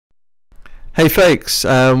Hey folks,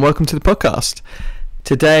 welcome to the podcast.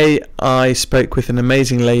 Today I spoke with an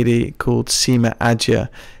amazing lady called Sima Adhya,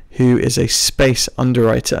 who is a space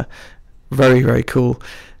underwriter. Very, very cool.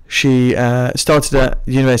 She started at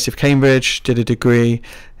the University of Cambridge, did a degree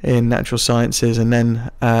in natural sciences and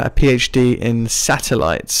then a PhD in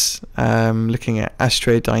satellites, looking at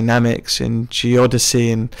asteroid dynamics and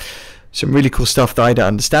geodesy and some really cool stuff that I don't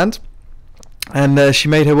understand. And she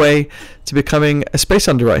made her way to becoming a space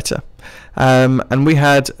underwriter. And we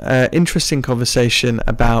had an interesting conversation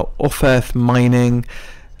about off-Earth mining,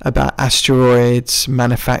 about asteroids,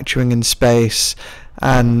 manufacturing in space,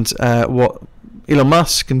 and what Elon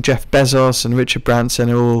Musk and Jeff Bezos and Richard Branson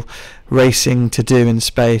are all racing to do in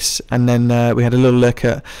space. And then we had a little look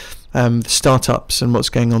at the startups and what's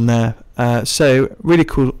going on there. So really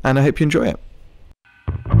cool, and I hope you enjoy it.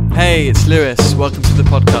 Hey, it's Lewis. Welcome to the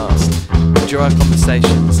podcast. Enjoy our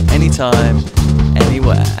conversations anytime,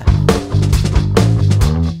 anywhere.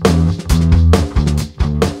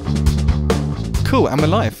 Cool, and we're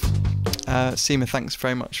live. Sima, thanks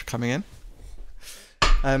very much for coming in.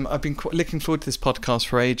 I've been looking forward to this podcast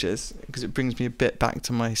for ages because it brings me a bit back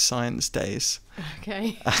to my science days.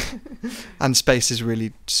 Okay. And space is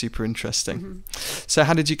really super interesting. Mm-hmm. So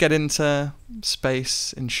how did you get into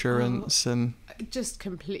space, insurance and... Just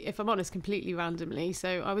if I'm honest, completely randomly.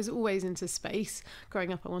 So I was always into space.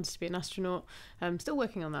 Growing up, I wanted to be an astronaut. Still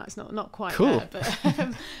working on that. It's not quite cool. There, but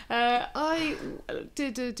I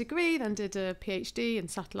did a degree, then did a PhD in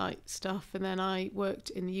satellite stuff, and then I worked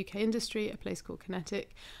in the UK industry at a place called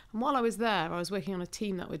Kinetic. And while I was there, I was working on a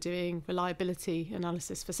team that were doing reliability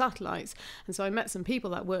analysis for satellites. And so I met some people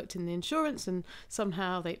that worked in the insurance, and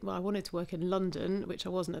somehow I wanted to work in London, which I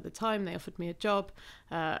wasn't at the time. They offered me a job,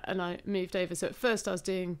 and I moved over. So at first I was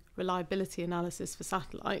doing reliability analysis for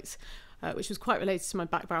satellites, which was quite related to my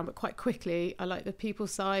background, but quite quickly I like the people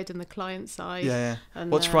side and the client side. Yeah.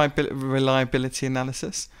 And, what's reliability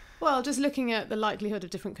analysis? Well, just looking at the likelihood of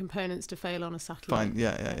different components to fail on a satellite. Fine,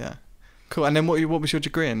 yeah. Cool, and then what was your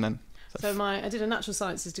degree in then? So I did a natural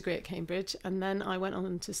sciences degree at Cambridge, and then I went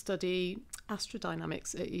on to study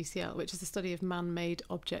astrodynamics at UCL, which is the study of man-made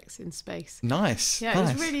objects in space. Nice. Yeah, it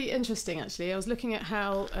was really interesting, actually. I was looking at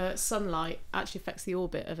how sunlight actually affects the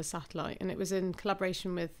orbit of a satellite, and it was in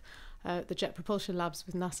collaboration with the Jet Propulsion Labs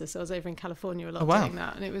with NASA. So I was over in California a lot doing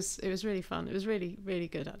that, and it was really fun. It was really, really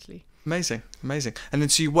good, actually. Amazing. And then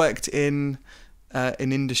so you worked in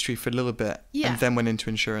industry for a little bit, and then went into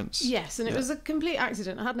insurance. Yes, and it was a complete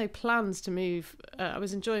accident. I had no plans to move. I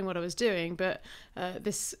was enjoying what I was doing, but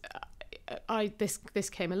this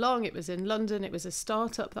came along. It was in London. It was a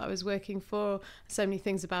startup that I was working for. So many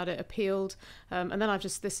things about it appealed, and then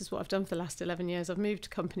this is what I've done for the last 11 years. I've moved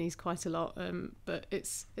companies quite a lot, but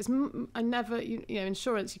I never,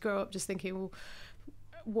 insurance. You grow up just thinking, well,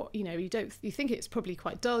 what you think it's probably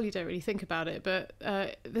quite dull, you don't really think about it, but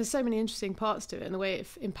there's so many interesting parts to it, and the way it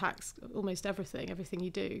impacts almost everything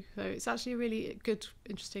you do. So it's actually a really good,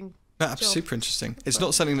 interesting job. Super interesting. It's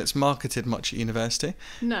not something that's marketed much at university.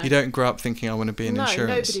 No, you don't grow up thinking I want to be in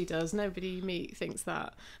insurance. Nobody does. Nobody you meet thinks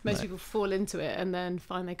that. Most people fall into it and then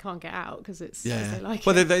find they can't get out because it's they like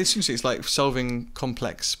well, it. They essentially it's like solving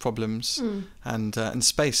complex problems, and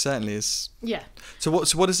space certainly is. Yeah. So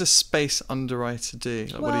what does a space underwriter do?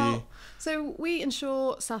 What do you? So we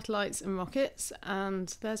insure satellites and rockets,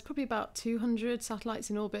 and there's probably about 200 satellites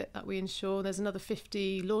in orbit that we insure. There's another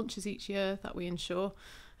 50 launches each year that we insure.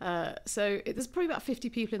 There's probably about 50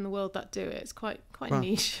 people in the world that do it. It's quite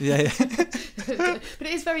niche. Yeah. But it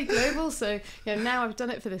is very global. So now I've done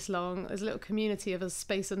it for this long. There's a little community of us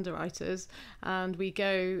space underwriters, and we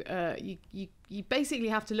go. You basically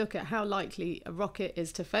have to look at how likely a rocket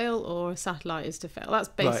is to fail or a satellite is to fail. That's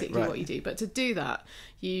basically what you do. But to do that,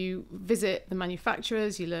 you visit the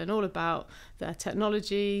manufacturers, you learn all about their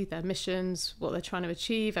technology, their missions, what they're trying to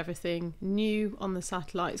achieve, everything new on the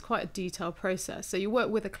satellite. It's quite a detailed process. So you work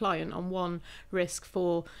with a client on one risk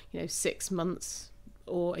for 6 months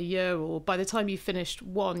or a year, or by the time you've finished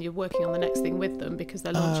one, you're working on the next thing with them because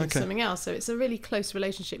they're launching something else. So it's a really close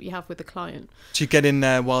relationship you have with the client. So you get in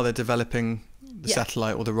there while they're developing the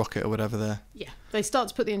satellite or the rocket or whatever they're... Yeah, they start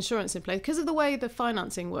to put the insurance in place. Because of the way the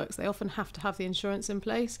financing works, they often have to have the insurance in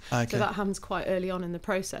place. So that happens quite early on in the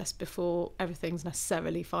process before everything's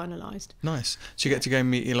necessarily finalised. Nice. So you get to go and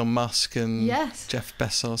meet Elon Musk and Jeff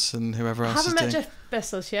Bezos and whoever else. I haven't met Jeff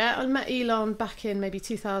Bezos yet. I met Elon back in maybe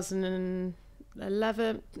 2000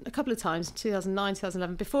 2011, a couple of times, 2009,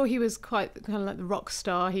 2011, before he was quite kind of like the rock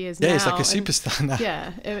star he is now. Yeah, he's like a superstar now.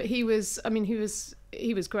 Yeah, he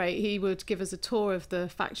was great. He would give us a tour of the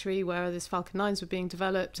factory where this Falcon 9s were being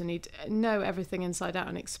developed, and he'd know everything inside out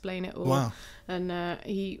and explain it all. Wow. And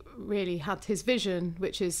he really had his vision,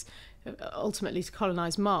 which is ultimately to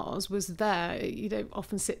colonize Mars, was there. You don't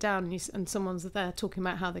often sit down and someone's there talking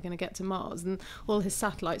about how they're going to get to Mars, and all his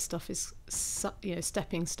satellite stuff is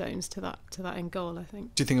stepping stones to that end goal, I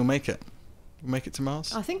think. Do you think he'll make it? Make it to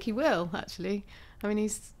Mars? I think he will, actually. I mean,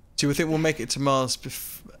 Do you think we'll make it to Mars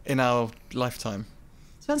in our lifetime?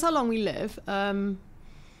 Depends how long we live,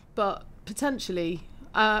 but potentially.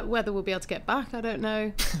 Whether we'll be able to get back, I don't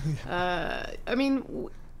know. I mean,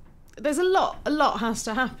 there's a lot has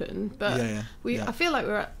to happen, but I feel like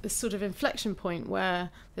we're at this sort of inflection point where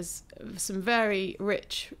there's some very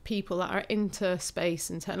rich people that are into space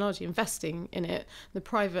and technology investing in it. The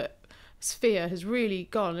private sphere has really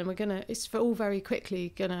gone, and it's all very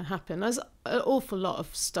quickly gonna happen. There's an awful lot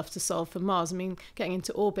of stuff to solve for Mars. I mean, getting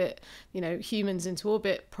into orbit, humans into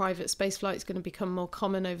orbit, private space flight is going to become more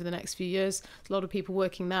common over the next few years. There's a lot of people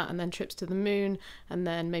working that, and then trips to the moon, and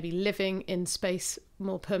then maybe living in space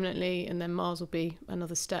more permanently, and then Mars will be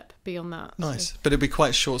another step beyond that. Nice. But it'll be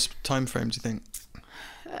quite a short time frame, do you think?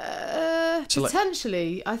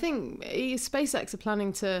 Potentially. I think SpaceX are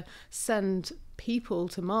planning to send people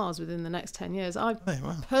to Mars within the next 10 years. I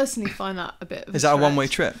personally find that a bit of Is that a one-way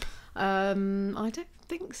trip? I don't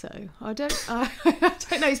think so. I don't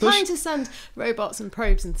know. He's planning to send robots and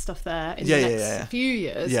probes and stuff there in the next few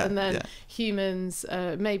years, and then humans,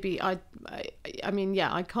 maybe. I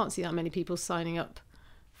can't see that many people signing up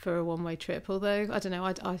for a one-way trip, although I don't know.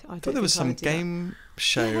 I thought there was some game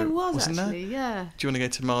show. Yeah, there was, wasn't actually, there? Yeah. Do you want to go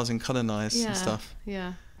to Mars and colonize and stuff?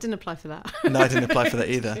 Yeah. Didn't apply for that. No, I didn't apply for that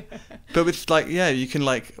either. But with you can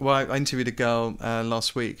I interviewed a girl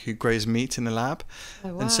last week who grows meat in the lab.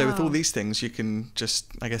 Oh, wow. And so with all these things, you can just,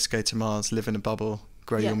 I guess, go to Mars, live in a bubble,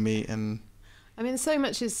 grow your meat, and I mean, so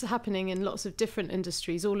much is happening in lots of different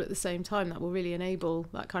industries all at the same time that will really enable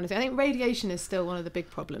that kind of thing. I think radiation is still one of the big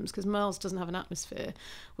problems because Mars doesn't have an atmosphere,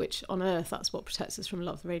 which on Earth, that's what protects us from a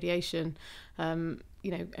lot of the radiation. And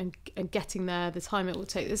getting there, the time it will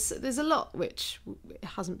take. There's a lot which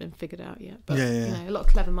hasn't been figured out yet, but a lot of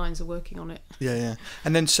clever minds are working on it. Yeah.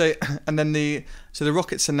 And then the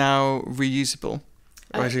rockets are now reusable,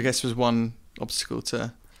 which I guess was one obstacle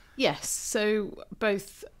to. Yes, so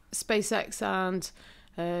both SpaceX and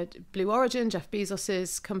Blue Origin, Jeff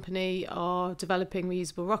Bezos's company, are developing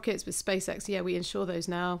reusable rockets. With SpaceX, we insure those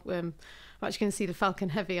now. I'm actually going to see the Falcon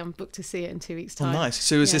Heavy. I'm booked to see it in 2 weeks' time. Oh, nice.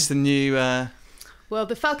 So is this the new... Well,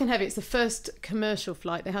 the Falcon Heavy, it's the first commercial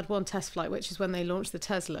flight. They had one test flight, which is when they launched the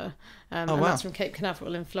Tesla. And that's from Cape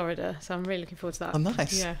Canaveral in Florida. So I'm really looking forward to that. Oh,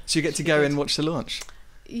 nice. Yeah. So you get to go and watch the launch?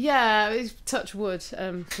 Yeah, touch wood,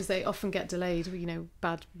 because they often get delayed,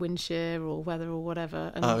 bad wind shear or weather or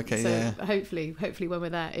whatever. And hopefully when we're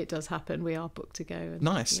there, it does happen. We are booked to go. And,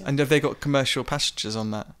 nice. And have they got commercial passengers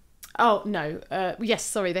on that? Oh, no. Yes,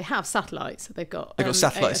 sorry, they have satellites. They've got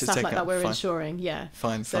satellites a satellite that we're insuring,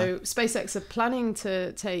 Fine. So SpaceX are planning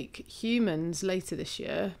to take humans later this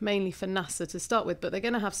year, mainly for NASA to start with, but they're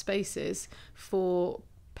going to have spaces for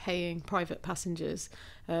paying private passengers.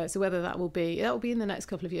 So whether that will be in the next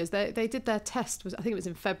couple of years. They did their test, I think it was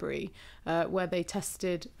in February, where they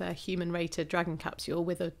tested their human-rated Dragon capsule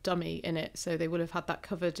with a dummy in it. So they will have had that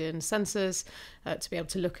covered in sensors to be able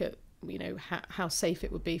to look at how safe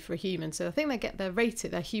it would be for a human. So I think they get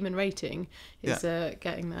their human rating is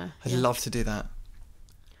getting there. I'd love to do that.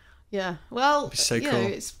 Yeah, well, That'd be so cool.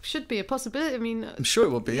 It should be a possibility. I mean, I'm sure it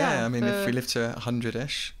will be. I mean, if we live to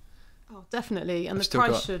 100-ish. Oh, definitely, and the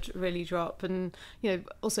price should really drop. And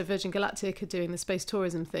also Virgin Galactic are doing the space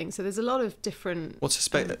tourism thing. So there's a lot of different. What's the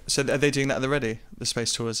space? So are they doing that already? The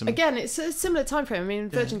space tourism. Again, it's a similar time frame. I mean,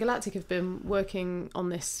 Virgin Galactic have been working on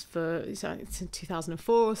this it's in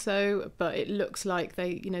 2004 or so. But it looks like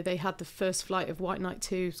they had the first flight of White Knight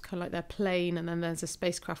 2. It's kind of like their plane, and then there's a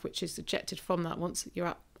spacecraft which is ejected from that once you're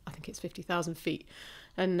at, I think it's 50,000 feet,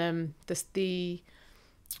 and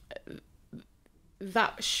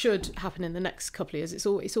that should happen in the next couple of years. It's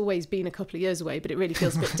always been a couple of years away, but it really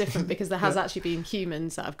feels a bit different because there has actually been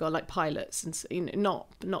humans that have got like pilots and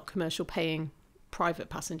not commercial paying private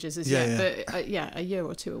passengers as yet, but a year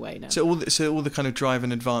or two away now. So all the kind of drive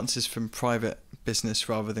and advances from private business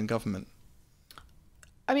rather than government.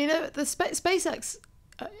 I mean, the SpaceX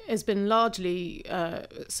has been largely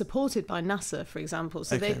supported by NASA, for example.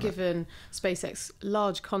 So they've given SpaceX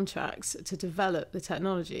large contracts to develop the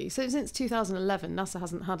technology. So since 2011, NASA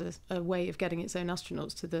hasn't had a way of getting its own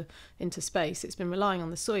astronauts into space. It's been relying on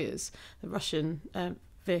the Soyuz, the Russian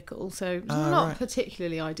vehicle, so not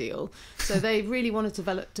particularly ideal. So they really wanted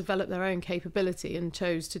to develop their own capability and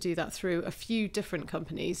chose to do that through a few different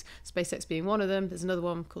companies, SpaceX being one of them. There's another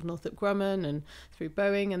one called Northrop Grumman, and through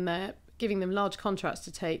Boeing, and they're giving them large contracts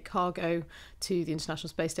to take cargo to the International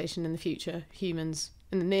Space Station in the future, humans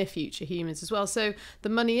in the near future, humans as well. So the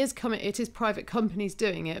money is coming. It is private companies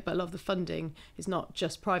doing it, but a lot of the funding is not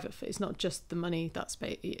just private. It's not just the money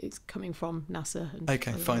it's coming from NASA. And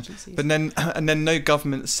okay, fine. Agencies. But then no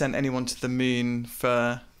government sent anyone to the moon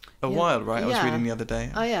for a while, right? I was reading the other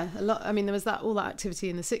day. Oh yeah, a lot. I mean, there was all that activity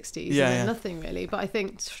in the 60s. Yeah, and then nothing really. But I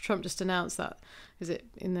think Trump just announced that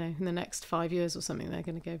in the next 5 years or something they're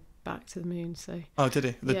going to go back to the moon. So did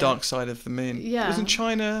he? The dark side of the moon. Yeah. Wasn't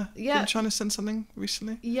China? Yeah. Didn't China send something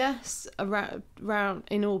recently? Yes, around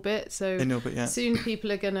in orbit. So in orbit, yeah. Soon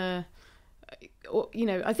people are gonna.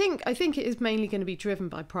 I think it is mainly going to be driven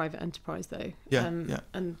by private enterprise though. Yeah.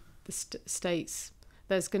 And the states,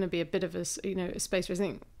 there's going to be a bit of a space race. I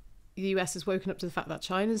think the US has woken up to the fact that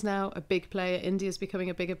China's now a big player. India's becoming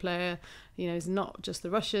a bigger player. It's not just the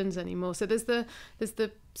Russians anymore. So there's the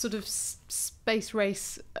sort of space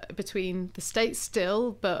race between the states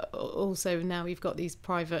still, but also now you've got these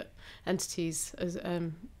private entities as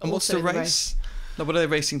and what's the race? Like, what are they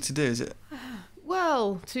racing to do? Is it?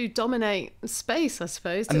 Well, to dominate space, I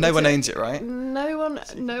suppose. And no one owns it, right? No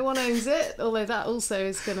one owns it. Although that also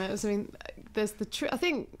is gonna. I mean, there's I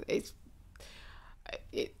think it's.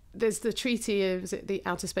 There's the treaty of the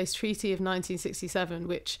Outer Space Treaty of 1967,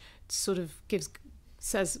 which sort of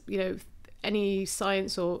says any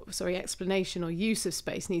science explanation or use of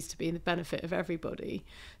space needs to be in the benefit of everybody.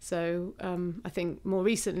 So I think more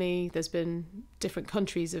recently there's been different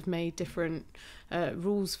countries have made different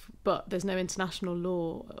rules, but there's no international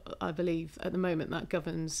law, I believe, at the moment that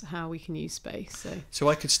governs how we can use space. So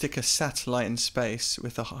I could stick a satellite in space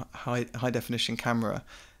with a high definition camera,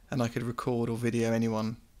 and I could record or video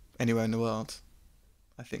anyone anywhere in the world,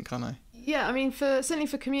 I think, can't I? Yeah, I mean, certainly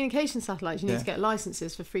for communication satellites, you need to get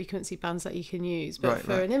licenses for frequency bands that you can use. But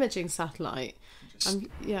for an imaging satellite,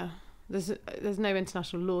 there's no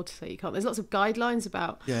international law to say you can't. There's lots of guidelines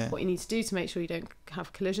about what you need to do to make sure you don't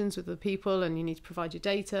have collisions with other people, and you need to provide your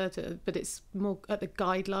data. But it's more at the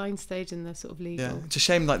guideline stage in the sort of legal. Yeah, it's a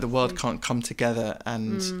shame like the world can't come together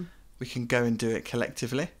and we can go and do it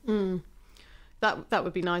collectively. That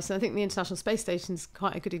would be nice. And I think the International Space Station is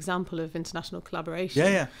quite a good example of international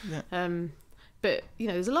collaboration. Yeah. But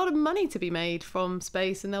there's a lot of money to be made from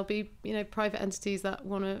space, and there'll be private entities that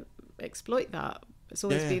want to exploit that. It's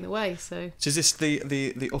always been the way. So is this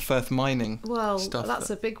the off-Earth mining? Well, stuff that's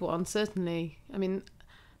a big one, certainly. I mean,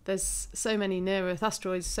 there's so many near-Earth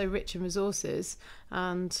asteroids, so rich in resources,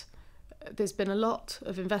 and there's been a lot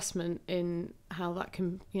of investment in how that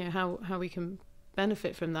can, how we can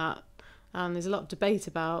benefit from that. And there's a lot of debate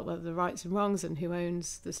about whether the rights and wrongs and who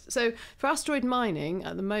owns this. So for asteroid mining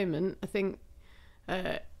at the moment, I think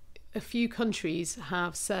a few countries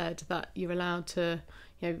have said that you're allowed to,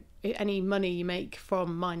 any money you make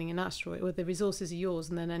from mining an asteroid, or the resources are yours,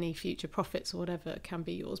 and then any future profits or whatever can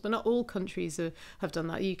be yours. But not all countries have done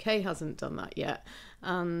that. The UK hasn't done that yet.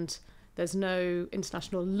 And there's no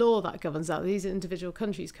international law that governs that. These are individual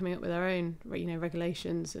countries coming up with their own,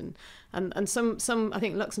 regulations, and some. I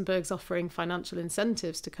think Luxembourg's offering financial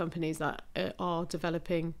incentives to companies that are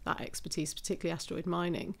developing that expertise, particularly asteroid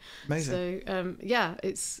mining. Amazing.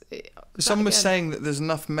 So someone was saying that there's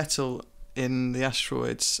enough metal in the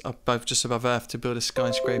asteroids just above Earth to build a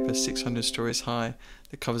skyscraper 600 stories high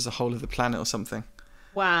that covers the whole of the planet or something.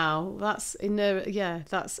 Wow, that's I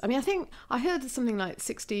mean, I think I heard something like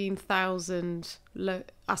 16,000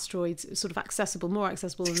 asteroids, sort of more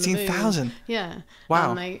accessible than the moon. 16,000? Yeah.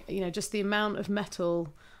 Wow. And they, just the amount of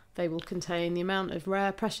metal they will contain, the amount of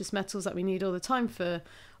rare precious metals that we need all the time for,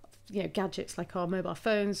 gadgets like our mobile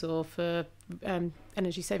phones, or for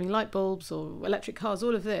energy saving light bulbs or electric cars.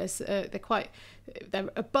 All of this, they're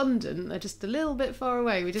abundant. They're just a little bit far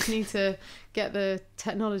away. We just need to get the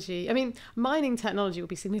technology. I mean, mining technology will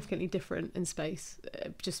be significantly different in space,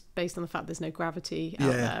 just based on the fact there's no gravity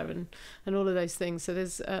out there and all of those things. So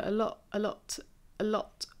there's a lot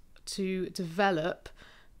to develop,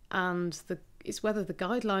 and it's whether the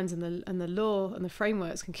guidelines and the law and the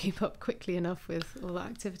frameworks can keep up quickly enough with all that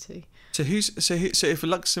activity. So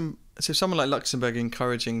if someone like Luxembourg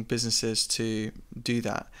encouraging businesses to do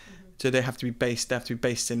that, Do they have to be based? They have to be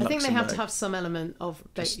based in Luxembourg. I think they have to have some element of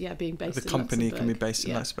being based in the company Luxembourg. can be based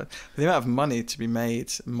in Luxembourg. But the amount of money to be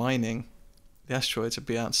made mining the asteroids would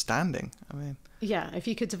be outstanding. I mean, yeah, if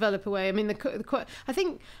you could develop a way. I mean,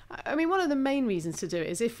 I mean, one of the main reasons to do it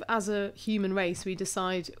is if, as a human race, we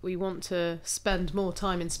decide we want to spend more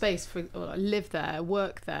time in space, or live there,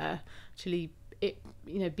 work there, actually,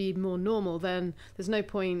 be more normal, then there's no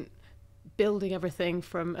point building everything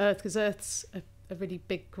from Earth, because Earth's a really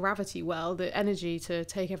big gravity well. The energy to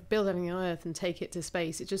build everything on Earth and take it to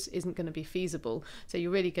space, it just isn't going to be feasible. So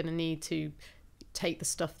you're really going to need to take the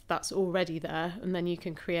stuff that's already there, and then you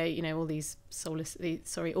can create, all these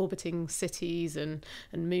orbiting cities and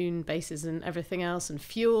moon bases and everything else, and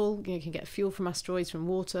fuel. You can get fuel from asteroids, from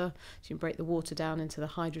water. So you can break the water down into the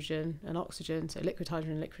hydrogen and oxygen. So liquid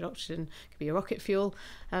hydrogen, liquid oxygen could be a rocket fuel,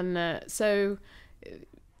 and so.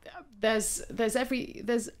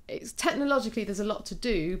 Technologically there's a lot to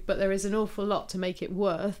do, but there is an awful lot to make it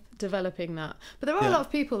worth developing that. But there are a lot of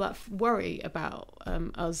people that worry about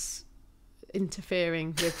us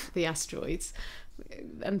interfering with the asteroids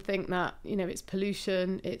and think that it's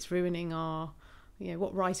pollution, it's ruining our,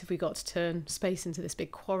 what right have we got to turn space into this big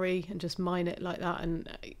quarry and just mine it like that, and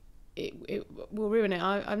it will ruin it.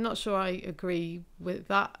 I'm not sure I agree with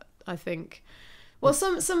that. I think, well,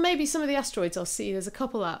 maybe some of the asteroids I'll see. There's a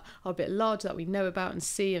couple that are a bit large that we know about and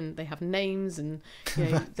see, and they have names, and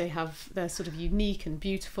they're sort of unique and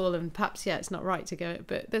beautiful, and perhaps it's not right to go.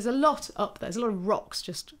 But there's a lot up there. There's a lot of rocks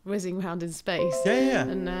just whizzing around in space. Yeah.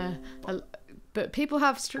 And but people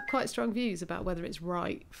have quite strong views about whether it's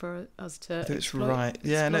right for us to exploit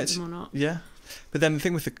them or not. Yeah, but then the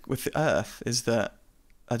thing with the Earth is that,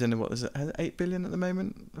 I don't know, what is it, 8 billion at the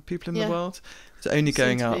moment of people in the world? It's only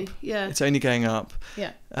going up. It's only going up.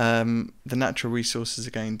 Yeah. The natural resources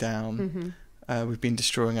are going down. Mm-hmm. We've been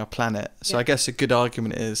destroying our planet. So I guess a good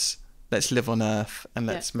argument is, let's live on Earth and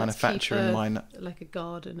let's manufacture and mine like a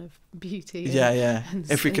garden of beauty. Yeah.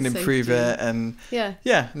 If we can improve it, and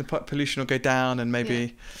the pollution will go down, and maybe.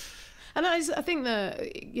 Yeah. And I think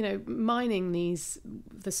that, mining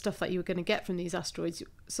the stuff that you were going to get from these asteroids,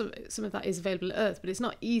 some of that is available at Earth, but it's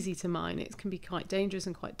not easy to mine. It can be quite dangerous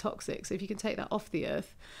and quite toxic. So if you can take that off the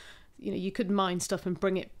Earth, you could mine stuff and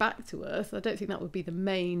bring it back to Earth. I don't think that would be the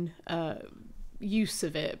main use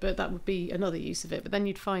of it, but that would be another use of it. But then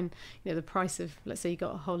you'd find, the price of, let's say you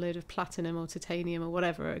got a whole load of platinum or titanium or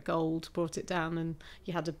whatever, gold, brought it down, and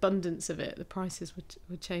you had abundance of it, the prices would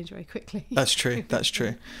change very quickly. That's true.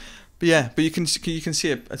 But you can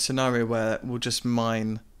see a scenario where we'll just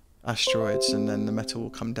mine asteroids, and then the metal will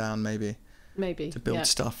come down maybe to build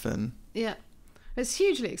stuff. And it's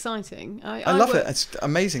hugely exciting. I love it. It's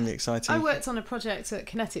amazingly exciting. I worked on a project at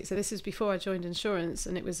Kinetic, so this was before I joined insurance,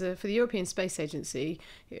 and it was for the European Space Agency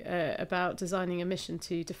about designing a mission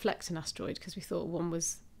to deflect an asteroid, because we thought one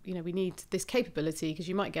was, we need this capability, because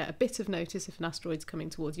you might get a bit of notice if an asteroid's coming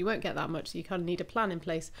towards you. You won't get that much, so you kind of need a plan in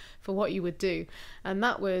place for what you would do. And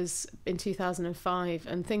that was in 2005,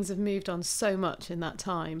 and things have moved on so much in that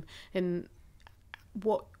time, in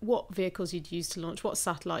what vehicles you'd use to launch, what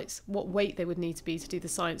satellites, what weight they would need to be to do the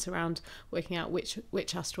science around working out which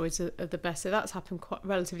asteroids are the best. So that's happened quite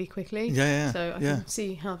relatively quickly. So I can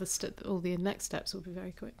see how all the next steps will be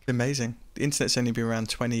very quick. Amazing. The internet's only been around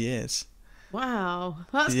 20 years. Wow,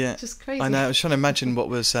 that's just crazy. I know. I was trying to imagine what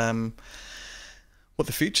the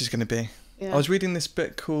future's going to be. I was reading this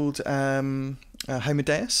book called Homo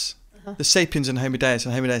Deus, The Sapiens and Homo Deus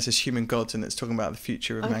is human gods, and it's talking about the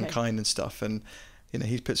future of mankind and stuff. And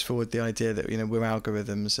he puts forward the idea that we're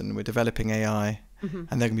algorithms and we're developing AI, and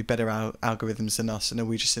they're going to be better algorithms than us, and are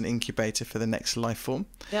we just an incubator for the next life form?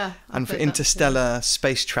 Yeah. And for interstellar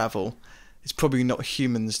space travel, it's probably not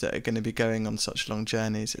humans that are going to be going on such long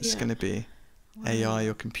journeys. It's going to be AI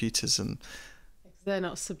or computers, and they're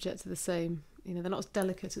not subject to the same. They're not as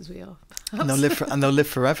delicate as we are. And they'll live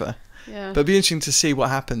forever. Yeah. But it'd be interesting to see what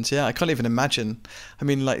happens. Yeah, I can't even imagine. I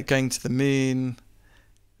mean, like going to the moon.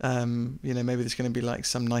 Maybe there's going to be like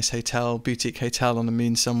some nice boutique hotel on the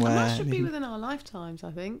moon somewhere. And that should be within our lifetimes, I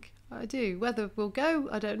think. I do. Whether we'll go,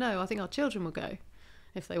 I don't know. I think our children will go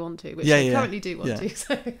if they want to, which they currently do want to.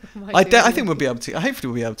 So I think we'll be able to.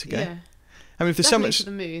 Hopefully, we'll be able to go. Yeah. I mean, if there's definitely so much to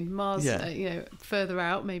the moon, Mars, further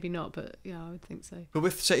out, maybe not, but I would think so. But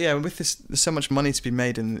with this, there's so much money to be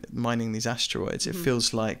made in mining these asteroids. It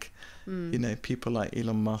feels like, people like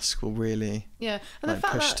Elon Musk will really, and the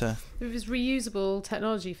fact that there's reusable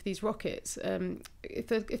technology for these rockets. I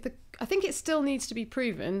think it still needs to be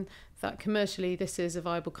proven that commercially this is a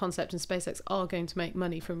viable concept, and SpaceX are going to make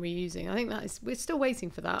money from reusing. I think we're still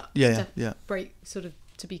waiting for that. Yeah. Break sort of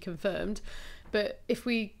to be confirmed, but if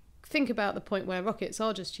we think about the point where rockets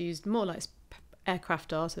are just used more like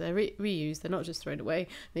aircraft are, so they're reused, they're not just thrown away,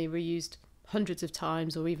 they're reused hundreds of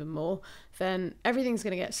times or even more, then everything's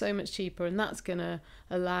going to get so much cheaper, and that's going to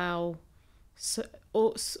allow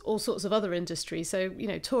all sorts of other industries. So, you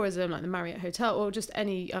know, tourism, like the Marriott Hotel, or just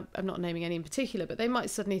any, I'm not naming any in particular, but they might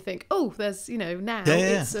suddenly think, oh, there's, you know, now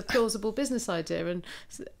it's a plausible business idea, and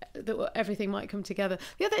that everything might come together.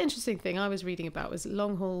 The other interesting thing I was reading about was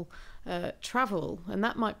long haul travel, and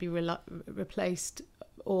that might be replaced,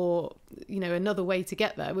 or, you know, another way to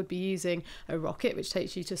get there would be using a rocket which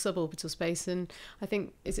takes you to suborbital space. And I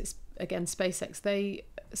think, again, SpaceX, they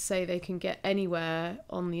say they can get anywhere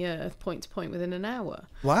on the Earth point to point within an hour.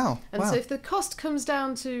 Wow. And so if the cost comes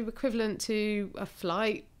down to equivalent to a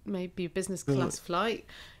flight, maybe a business class flight,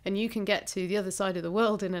 and you can get to the other side of the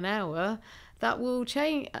world in an hour, that will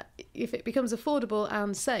change. If it becomes affordable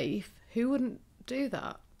and safe, who wouldn't do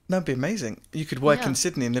that? That'd be amazing. You could work in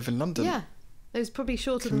Sydney and live in London. Yeah. It's probably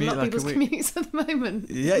shorter than a lot of people's commutes at the moment.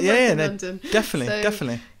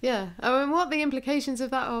 Definitely. Yeah, I mean, what the implications of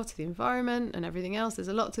that are to the environment and everything else, there's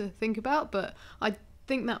a lot to think about, but I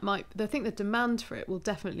think the demand for it will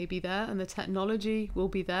definitely be there, and the technology will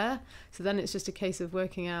be there. So then it's just a case of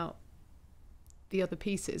working out the other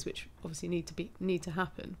pieces, which obviously need to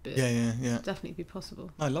happen, but definitely be possible.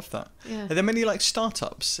 I love that. Yeah. Are there many like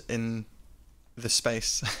startups in the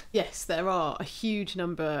space? Yes, there are a huge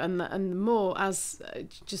number, and more, as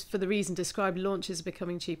just for the reason described, launches are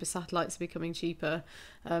becoming cheaper, satellites are becoming cheaper.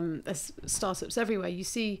 There's startups everywhere. You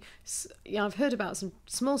see, I've heard about some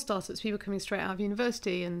small startups, people coming straight out of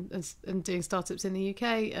university and doing startups in the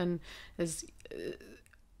UK, and there's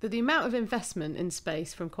the amount of investment in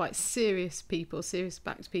space from quite serious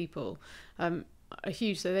backed people, are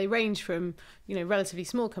huge. So they range from, you know, relatively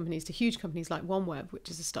small companies to huge companies like OneWeb, which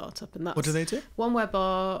is a startup. And that's, what do they do? OneWeb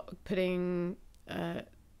are putting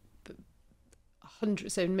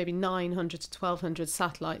 100, so maybe 900 to 1,200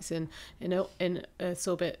 satellites in Earth's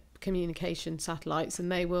orbit communication satellites,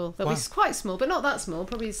 and they'll be quite small, but not that small,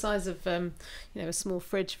 probably the size of you know, a small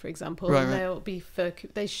fridge, for example. Right, and they'll be I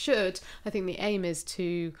think the aim is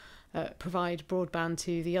to provide broadband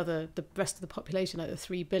to the rest of the population, like the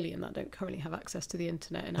 3 billion that don't currently have access to the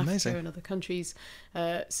internet in Africa and other countries.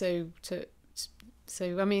 So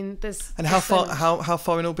I mean, there's. And how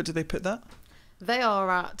far in orbit do they put that? They are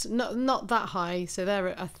at not that high, so they're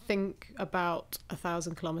at, I think, about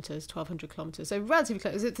 1,000 kilometres, 1,200 kilometres. So relatively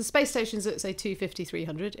close. The space station's at, say, 250,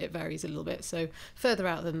 300. It varies a little bit, so further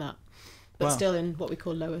out than that, but still in what we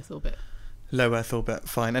call low Earth orbit. Low Earth orbit,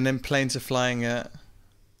 fine. And then planes are flying at.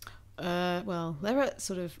 Well, they're at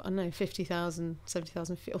sort of, I don't know, 50,000,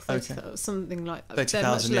 70,000 feet, or 30,000, something like that.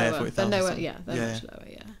 30,000, they're yeah, much lower. 40,000. They're much lower,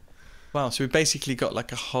 yeah. Wow, so we've basically got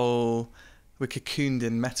like we're cocooned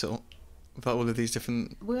in metal with all of these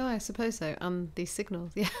different. Well, I suppose so, and these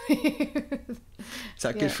signals, yeah. Is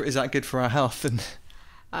that good for our health? And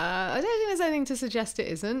I don't think there's anything to suggest it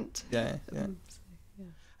isn't. Yeah.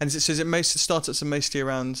 And is it most startups are mostly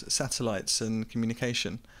around satellites and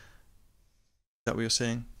communication? Is that what you're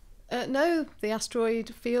seeing? No, the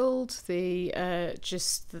asteroid field,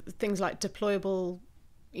 just the things like deployable,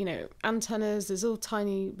 you know, antennas. There's all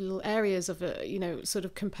tiny little areas of you know, sort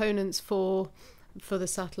of components for the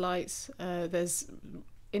satellites. There's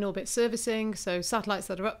in-orbit servicing, so satellites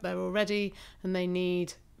that are up there already and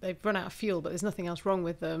they've run out of fuel, but there's nothing else wrong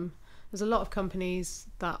with them. There's a lot of companies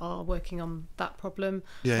that are working on that problem.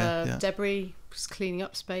 Debris, just cleaning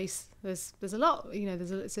up space. There's a lot, you know,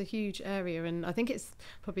 it's a huge area, and I think it's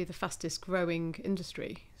probably the fastest growing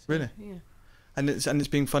industry. So, really? Yeah. And it's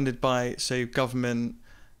being funded by, so, government,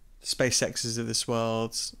 SpaceX's of this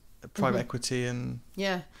world, private equity, and.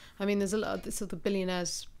 Yeah, I mean, there's a lot of this sort of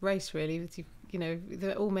billionaires race, really. You know,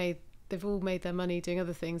 they've all made their money doing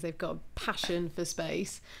other things. They've got a passion for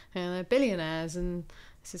space, and they're billionaires, and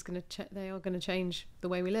this is they are going to change the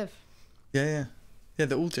way we live. Yeah,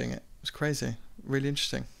 they're all doing it. It's crazy, really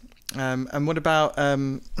interesting. And what about,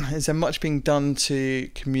 is there much being done to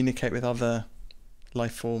communicate with other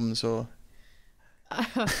life forms, or?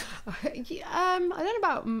 I don't know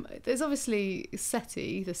about. There's obviously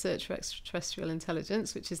SETI, the Search for Extraterrestrial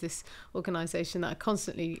Intelligence, which is this organisation that are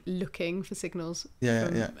constantly looking for signals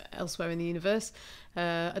from elsewhere in the universe.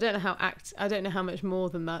 I don't know how much more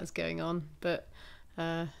than that is going on, but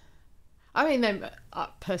I mean,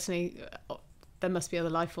 personally, there must be other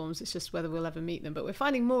life forms. It's just whether we'll ever meet them. But we're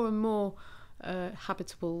finding more and more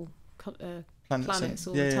habitable planets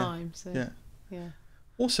all the time. So yeah.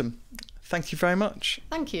 Awesome. Thank you very much.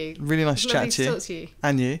 Thank you. Really nice to chat to you. Talk to you.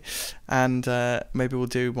 And you. And maybe we'll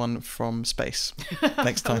do one from space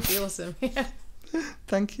next time. That would be awesome. Yeah.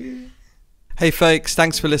 Thank you. Hey folks,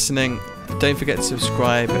 thanks for listening. Don't forget to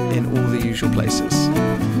subscribe in all the usual places.